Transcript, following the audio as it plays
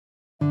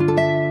So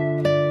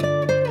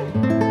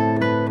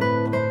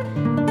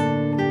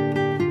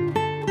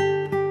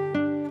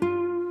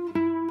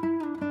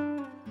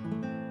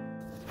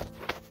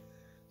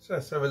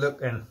let's have a look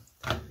then,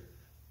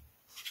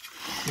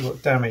 see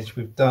what damage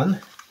we've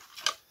done.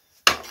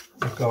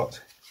 We've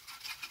got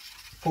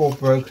 4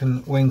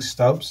 broken wing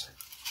stubs.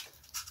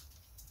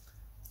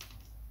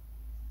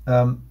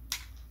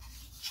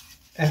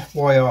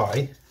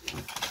 FYI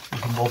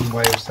is a modern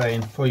way of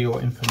saying for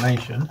your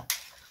information.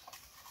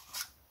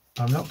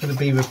 I'm not going to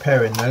be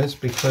repairing those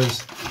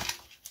because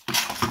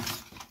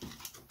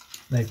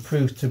they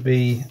proved to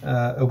be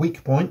a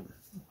weak point,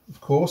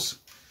 of course.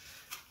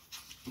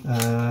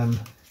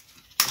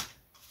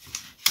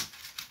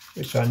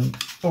 Which I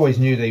always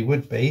knew they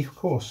would be, of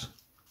course.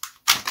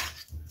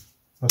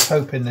 I was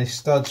hoping the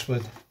studs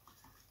would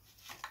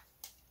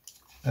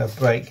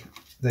break,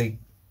 the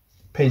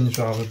pins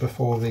rather,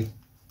 before the...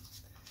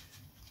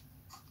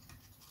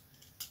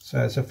 So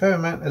there's a fair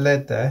amount of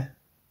lead there.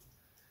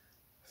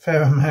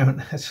 Fair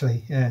amount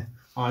actually, yeah.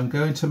 I'm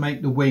going to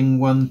make the wing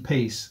one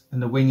piece, and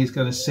the wing is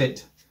going to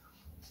sit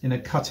in a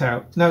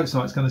cutout. No, it's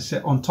not. It's going to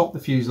sit on top of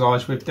the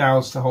fuselage with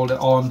dowels to hold it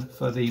on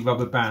for the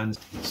rubber bands.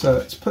 So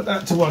let's put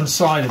that to one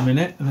side a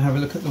minute and have a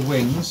look at the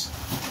wings.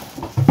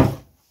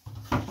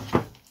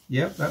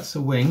 Yep, that's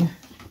the wing.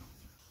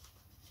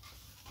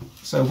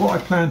 So what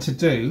I plan to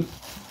do,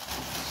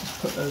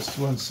 let's put those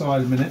to one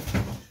side a minute.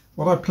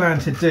 What I plan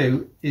to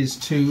do is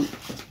to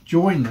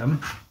join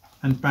them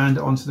and band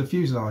it onto the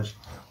fuselage.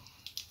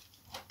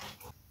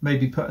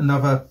 Maybe put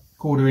another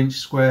 1/4 inch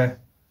square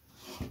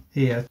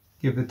here.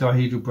 Give the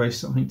dihedral brace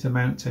something to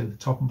mount to,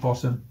 top and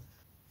bottom.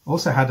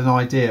 Also had an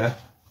idea,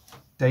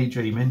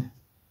 daydreaming.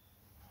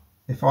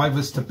 If I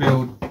was to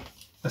build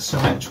a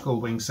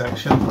symmetrical wing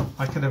section,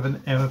 I could have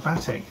an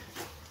aerobatic.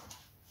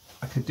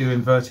 I could do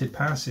inverted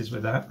passes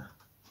with that.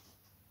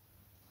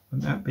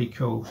 Wouldn't that be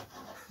cool?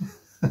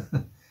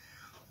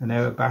 An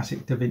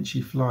aerobatic Da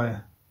Vinci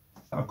flyer.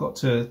 I've got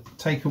to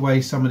take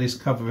away some of this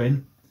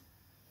covering.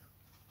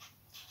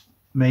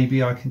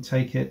 Maybe I can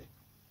take it,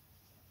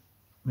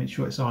 make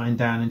sure it's ironed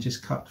down, and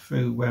just cut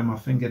through where my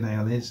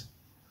fingernail is.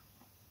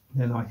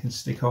 Then I can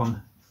stick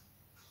on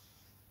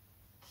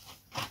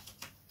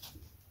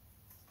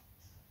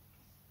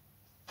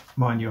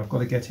mind you, I've got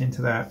to get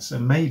into that, so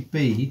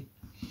maybe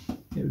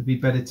it would be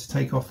better to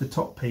take off the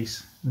top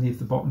piece and leave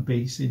the bottom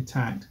piece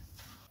intact.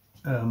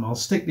 I'll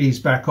stick these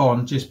back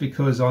on just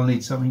because I'll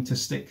need something to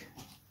stick.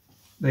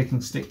 They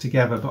can stick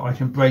together, but I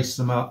can brace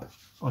them up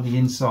on the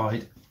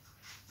inside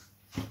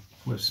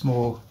with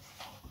small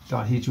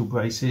dihedral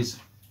braces.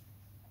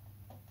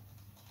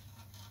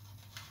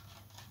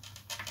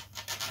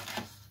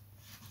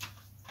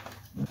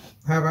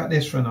 How about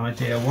this for an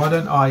idea? Why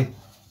don't I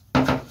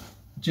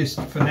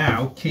just for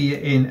now key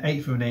it in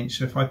 1/8 of an inch.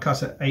 So if I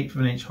cut an 1/8 of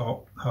an inch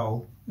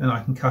hole, then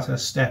I can cut a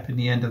step in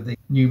the end of the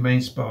new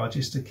main spar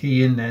just to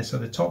key in there, so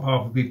the top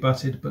half will be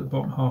butted but the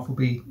bottom half will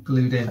be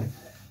glued in.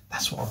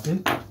 That's what I'll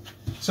do.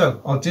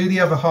 So I'll do the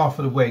other half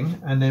of the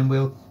wing and then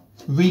we'll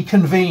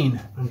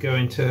reconvene. I'm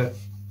going to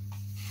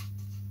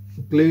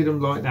glue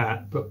them like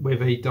that, but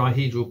with a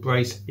dihedral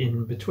brace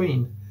in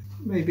between.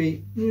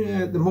 Maybe,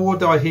 yeah, the more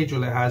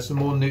dihedral it has, the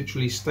more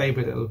neutrally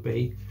stable it'll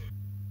be.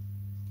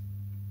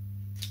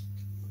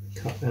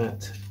 Cut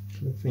that,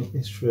 I'm going to think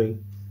this through.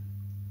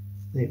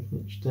 1/8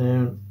 inch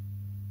down,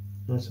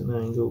 at an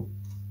angle.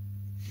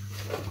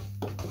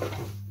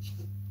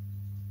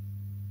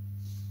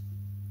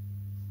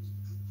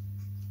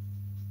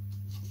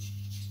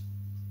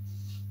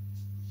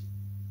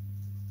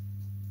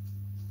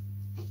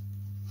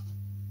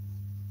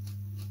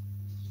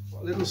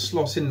 Got a little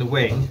slot in the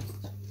wing,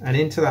 and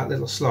into that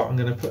little slot I'm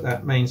going to put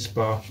that main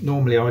spar.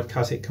 Normally I would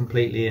cut it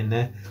completely in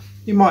there.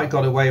 You might have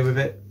got away with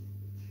it.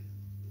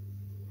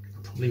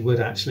 Probably would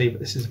actually, but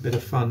this is a bit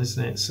of fun,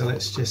 isn't it? So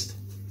let's just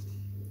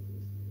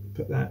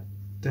put that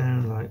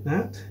down like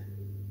that.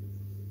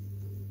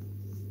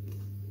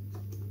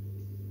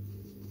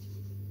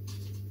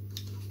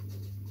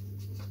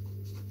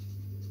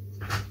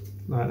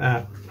 Like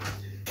that.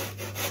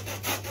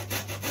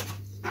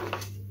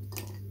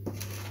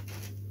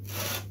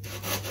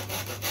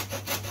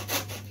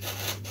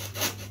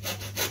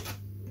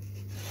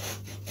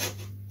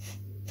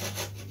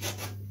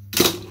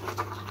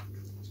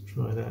 Let's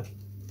try that.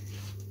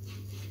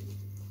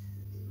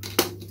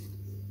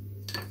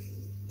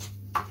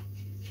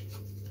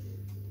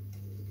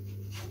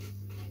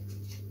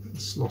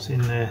 Slot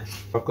in there.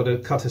 I've got to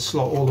cut a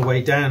slot all the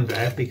way down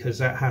there because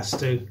that has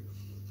to,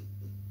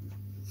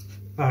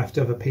 I have to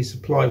have a piece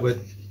of plywood.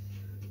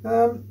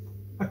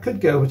 I could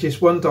go with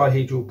just one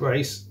dihedral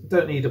brace.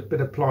 Don't need a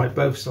bit of ply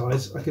both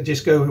sides. I could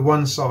just go with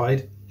one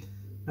side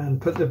and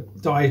put the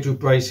dihedral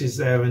braces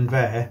there and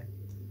there,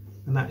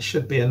 and that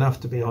should be enough,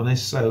 to be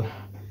honest. So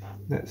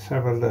let's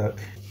have a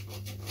look.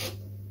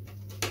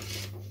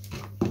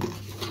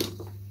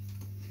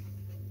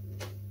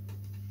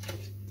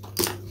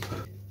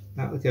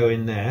 That'll go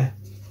in there,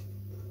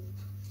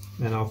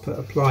 and I'll put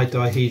applied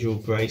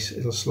dihedral brace.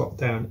 It'll slot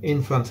down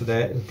in front of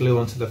there, it'll glue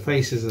onto the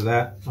faces of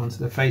that, onto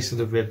the face of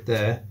the rib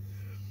there,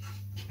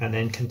 and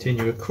then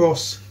continue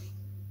across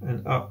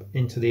and up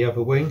into the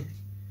other wing,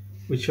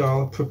 which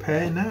I'll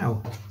prepare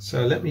now.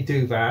 So let me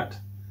do that.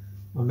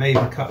 I may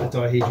even cut a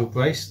dihedral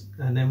brace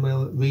and then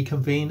we'll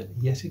reconvene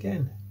yet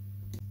again.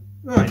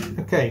 Right,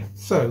 okay,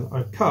 so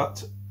I've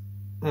cut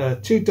 2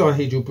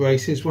 dihedral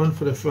braces, one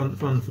for the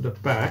front, one for the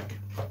back.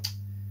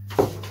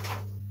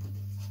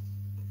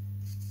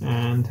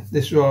 And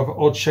this rather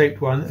odd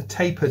shaped one, a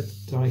tapered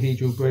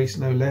dihedral brace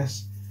no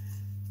less,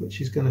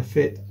 which is going to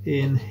fit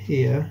in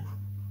here.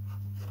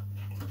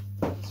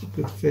 It's a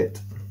good fit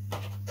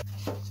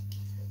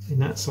in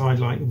that side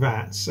like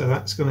that, so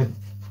that's going to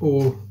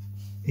all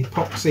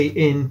epoxy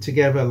in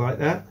together like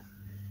that.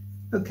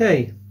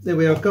 Okay, there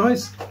we are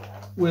guys,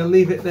 we'll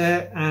leave it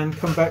there and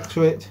come back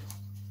to it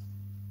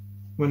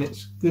when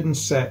it's good and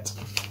set.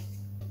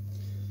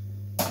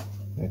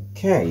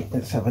 Okay,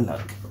 let's have a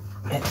look.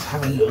 Let's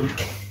have a look.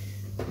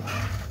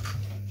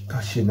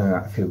 Gosh, you know,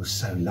 that feels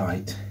so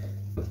light.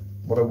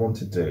 What I want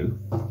to do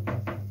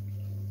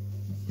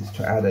is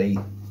to add a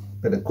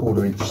bit of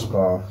 1/4 inch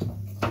spar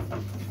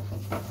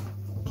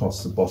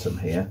across the bottom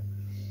here.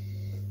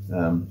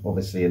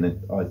 Obviously in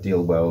an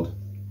ideal world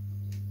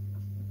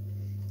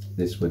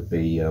this would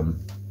be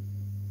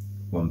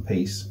one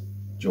piece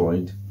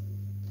joined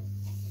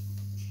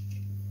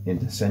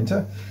into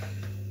centre,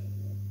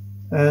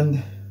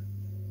 and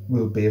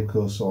will be of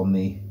course on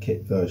the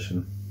kit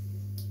version.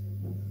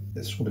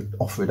 Let's sort of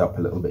offer it up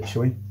a little bit,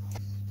 shall we?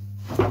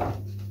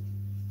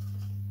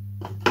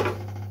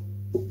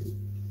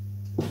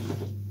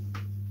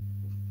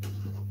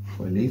 If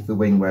I leave the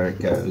wing where it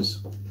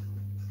goes,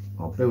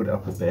 I'll build it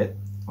up a bit.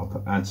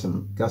 I'll add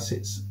some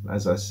gussets,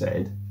 as I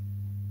said,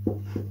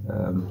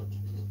 and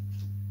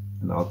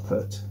I'll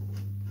put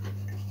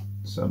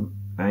some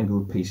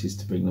angled pieces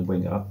to bring the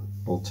wing up.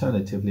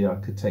 Alternatively, I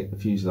could take the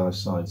fuselage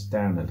sides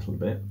down a little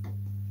bit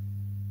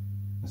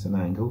at an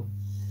angle.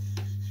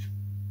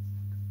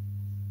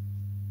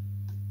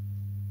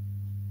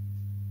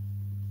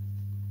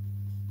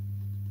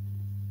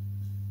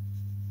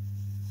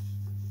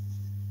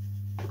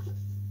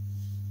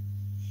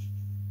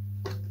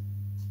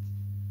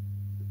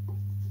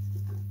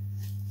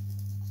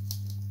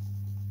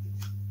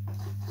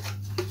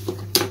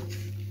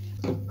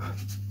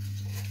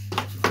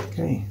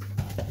 Okay,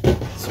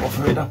 let's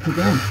offer it up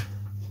again.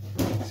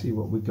 See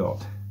what we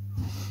got.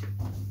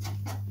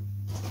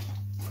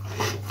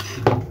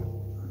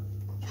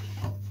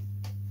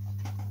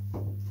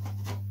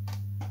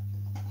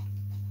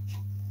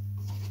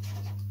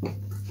 A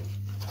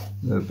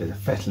little bit of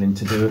fettling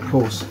to do, of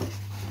course.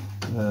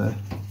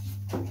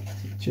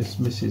 Just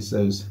misses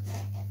those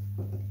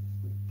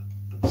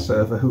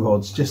servo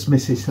rods, just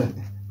misses that.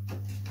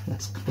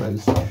 That's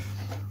close.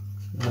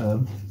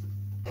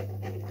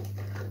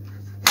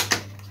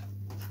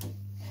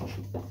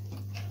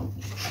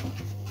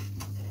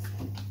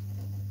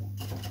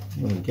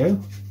 There we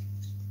go.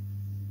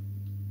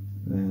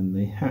 And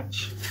the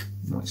hatch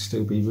might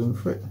still be room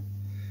for it.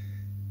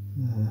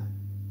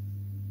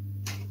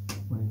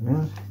 Way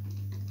around.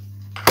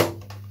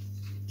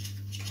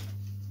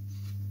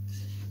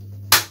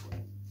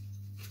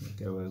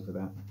 Go over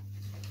that.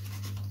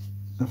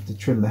 I have to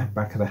trim the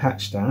back of the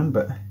hatch down,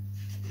 but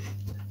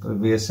got to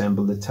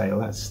reassemble the tail.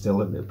 That's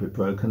still a little bit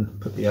broken.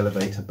 Put the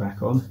elevator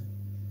back on.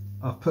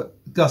 I've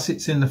put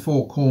gussets in the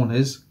 4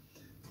 corners.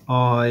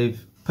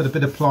 I've put a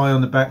bit of ply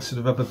on the back so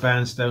the rubber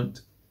bands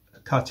don't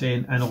cut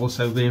in, and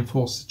also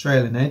reinforce the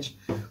trailing edge.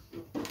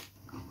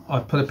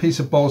 I've put a piece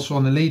of balsa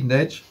on the leading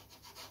edge,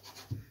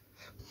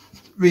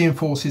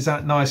 reinforces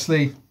that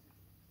nicely,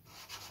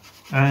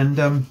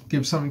 and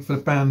gives something for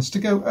the bands to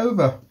go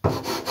over.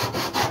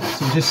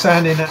 So I'm just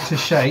sanding that to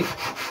shape.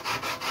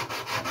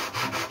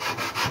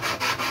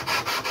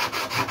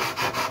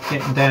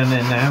 Getting down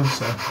there now,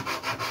 so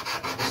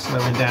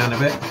slowing down a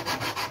bit.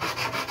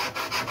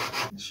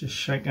 Let's just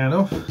shake that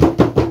off.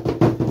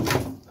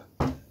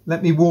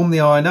 Let me warm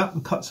the iron up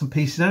and cut some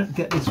pieces out and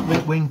get this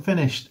wing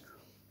finished.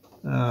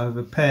 I've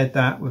repaired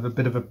that with a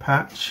bit of a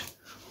patch.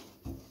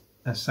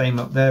 Same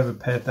up there,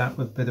 repaired that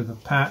with a bit of a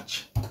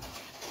patch.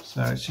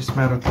 So it's just a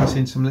matter of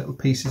cutting some little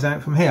pieces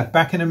out from here.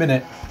 Back in a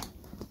minute.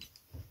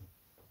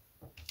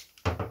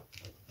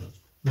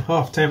 I'm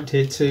half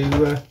tempted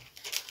to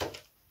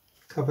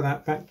cover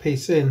that back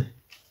piece in.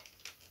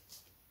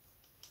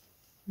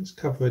 Let's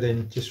cover it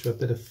in just for a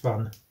bit of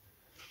fun.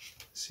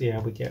 See how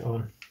we get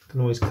on. I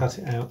can always cut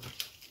it out.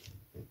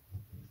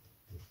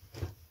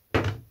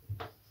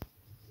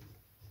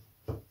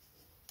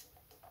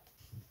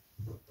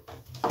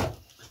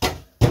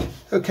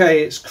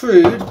 Okay, it's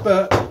crude,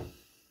 but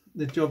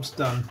the job's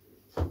done.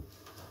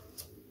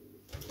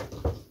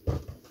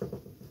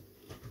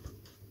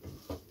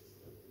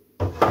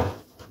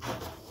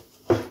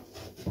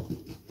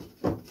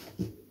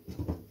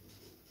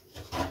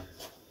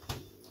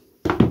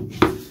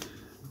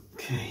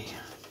 Okay,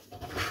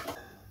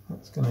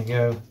 that's going to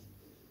go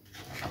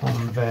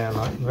on there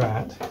like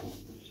that.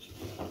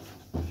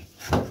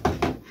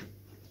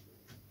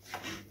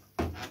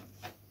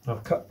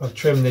 I've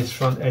trimmed this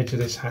front edge of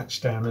this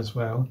hatch down as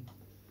well.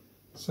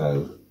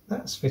 So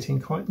that's fitting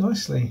quite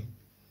nicely.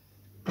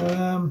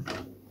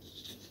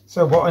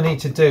 So what I need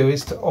to do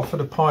is to offer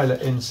the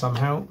pilot in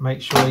somehow,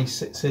 make sure he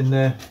sits in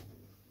there.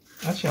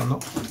 Actually, I'm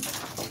not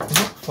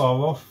far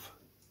off,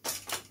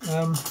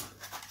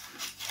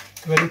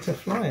 ready to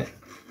fly it.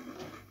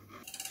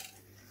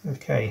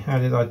 Okay, how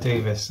did I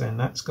do this then?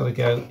 That's got to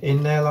go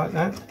in there like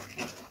that.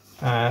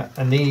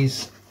 And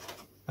these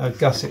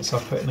gussets I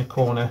put in a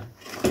corner.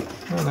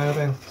 Oh no,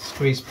 they'll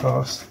squeeze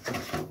past.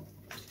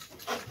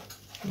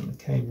 And the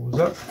cable's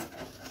up.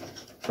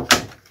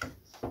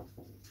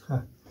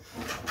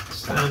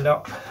 Stand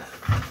up.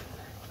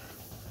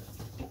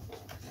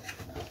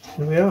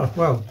 Here we are.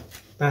 Well,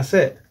 that's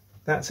it.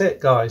 That's it,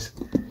 guys.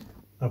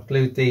 I've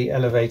glued the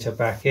elevator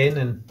back in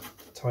and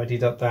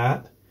tidied up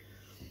that.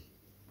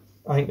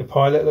 I think the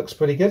pilot looks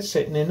pretty good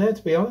sitting in there,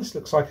 to be honest.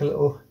 Looks like a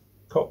little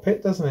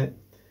cockpit, doesn't it?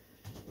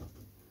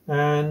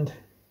 And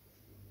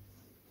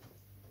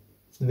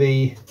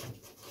the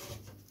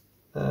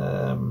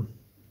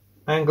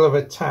angle of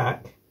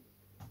attack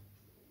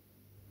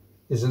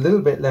is a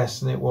little bit less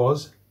than it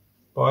was,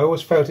 but I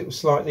always felt it was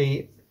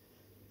slightly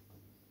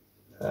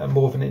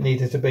more than it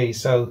needed to be.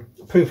 So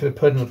proof of the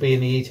pudding will be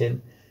in the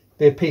eating.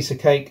 Be a piece of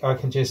cake. I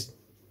can just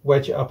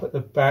wedge it up at the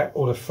back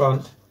or the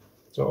front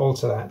to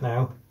alter that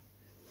now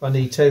if I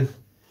need to.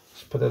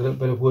 Just put a little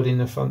bit of wood in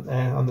the front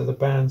there under the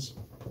bands.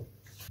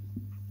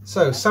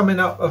 So summing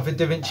up of the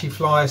Da Vinci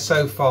Flyer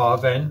so far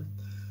then,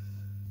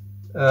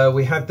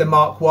 we had the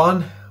Mark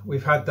 1,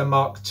 we've had the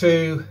Mark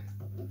 2,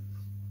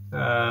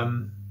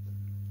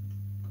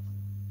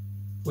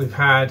 we've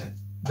had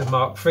the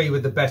Mark 3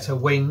 with the better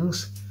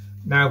wings.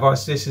 Now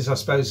this is, I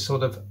suppose,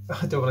 sort of,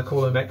 I don't want to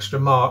call them extra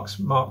marks,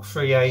 Mark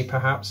 3A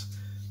perhaps,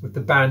 with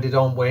the banded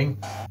on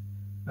wing.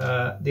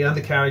 The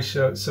undercarriage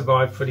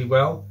survived pretty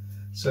well,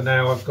 so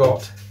now I've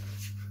got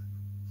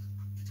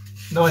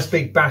nice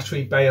big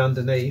battery bay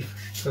underneath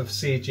for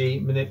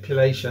CG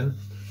manipulation,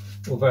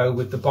 although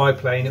with the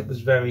biplane it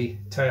was very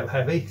tail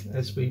heavy,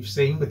 as we've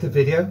seen with the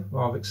video,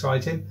 rather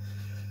exciting.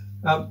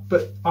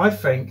 But I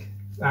think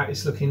that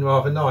is looking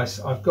rather nice.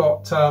 I've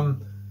got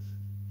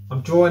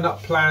I'm drawing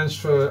up plans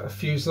for a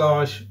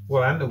fuselage,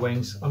 well, and the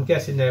wings. I'm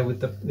getting there with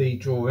the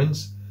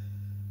drawings,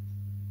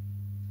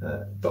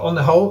 but on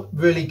the whole,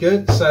 really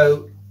good.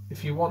 So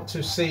if you want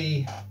to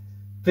see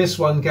this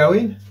one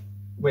going,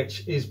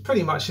 which is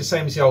pretty much the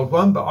same as the old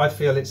one, but I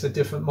feel it's a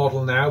different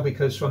model now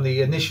because from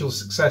the initial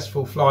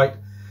successful flight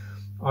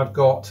I've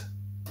got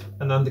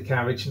an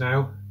undercarriage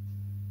now,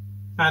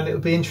 and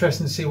it'll be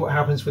interesting to see what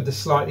happens with the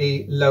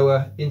slightly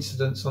lower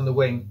incidence on the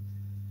wing.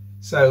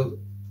 So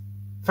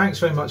thanks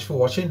very much for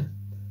watching,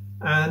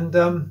 and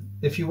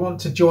if you want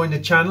to join the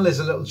channel, there's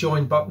a little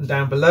join button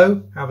down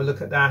below. Have a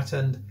look at that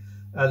and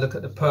look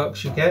at the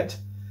perks you get,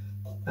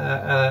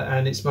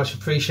 and it's much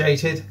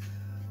appreciated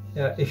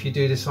if you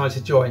do decide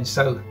to join.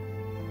 So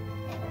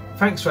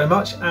thanks very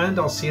much, and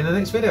I'll see you in the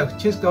next video.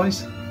 Cheers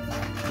guys.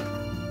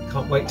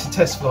 Can't wait to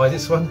test fly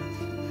this one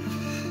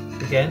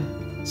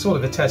again. Sort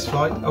of a test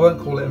flight. I won't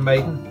call it a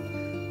maiden.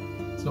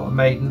 It's not a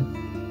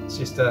maiden, it's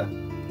just a,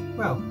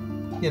 well,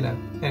 you know,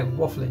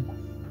 waffling.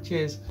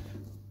 Cheers.